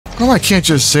Well, I can't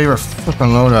just save a fucking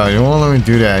loadout. You won't let me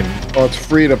do that. Oh, it's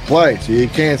free to play, so you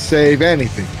can't save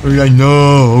anything. I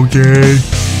know, okay.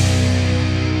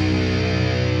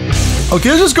 Okay,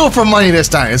 let's just go for money this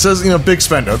time. It says, you know, big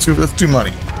spender. Let's do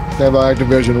money. That's how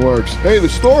Activision works. Hey, the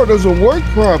store doesn't work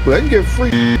properly. I can get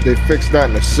free. They fix that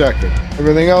in a second.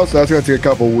 Everything else, that's going to take a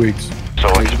couple weeks. So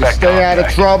expect Stay out of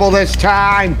trouble this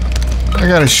time. I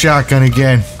got a shotgun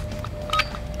again.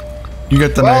 You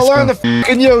got the Well, nice learn gun. to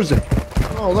f***ing use it.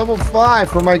 Oh, level 5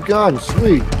 for my gun.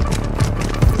 Sweet.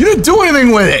 You didn't do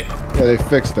anything with it. Yeah, they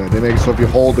fixed that. They make it so if you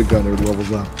hold the gun, it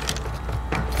levels up.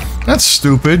 That's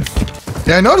stupid.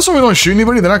 Yeah, I noticed when we don't shoot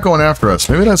anybody, they're not going after us.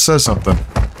 Maybe that says something.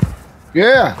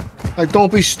 Yeah. Like,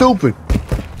 don't be stupid.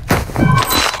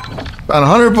 About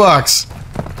 $100.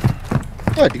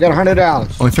 Good, you got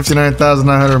 $100. Only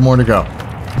 59,900 more to go.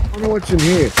 I wonder what's in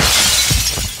here.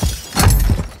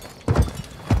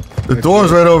 The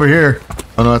door's right over here.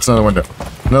 Oh no, that's another window.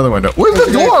 Another window. Where's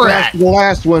the door at? The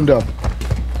last window.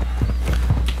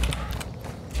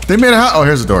 They made a house. Oh,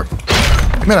 here's a door.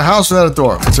 They made a house without a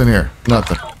door. What's in here?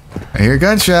 Nothing. I hear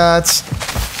gunshots.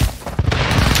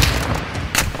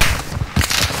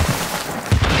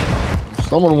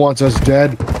 Someone wants us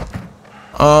dead.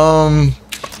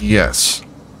 Yes.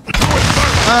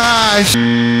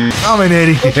 I'm an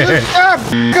idiot.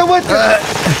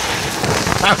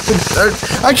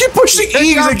 I keep pushing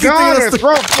E because I keep thinking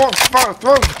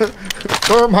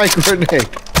throw my grenade.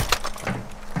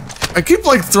 I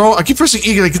keep pressing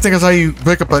E because I keep thinking that's how you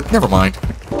pick up, but never mind.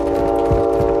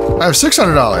 I have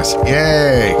 $600.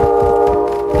 Yay.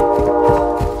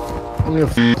 Only a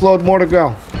load more to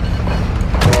go.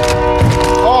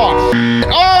 Oh!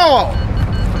 Oh!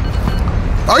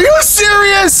 Are you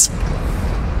serious?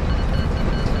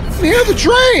 Near the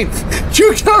train!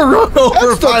 You got run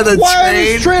over by the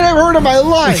wildest train I've heard in my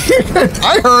life!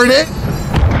 I heard it!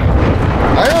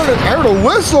 I heard a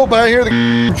whistle, but I hear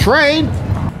the train!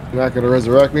 You're not gonna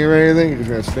resurrect me or anything? You're just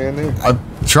gonna stand there? I'm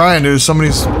trying to.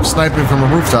 Somebody's sniping from a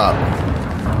rooftop.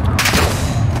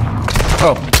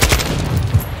 Oh.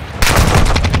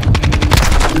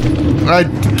 I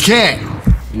can't.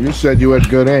 You said you had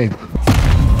good aim.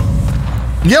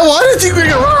 Yeah, why did you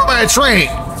get run over by a train?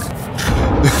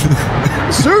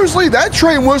 Seriously, that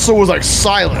train whistle was like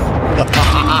silent.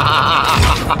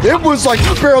 It was like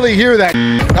you barely hear that.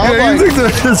 Yeah, you think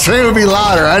the train would be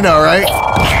louder? I know, right?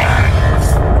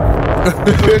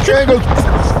 The train goes.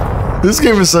 This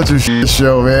game is such a shit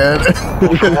show, man.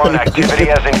 Ultra One, activity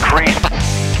has increased.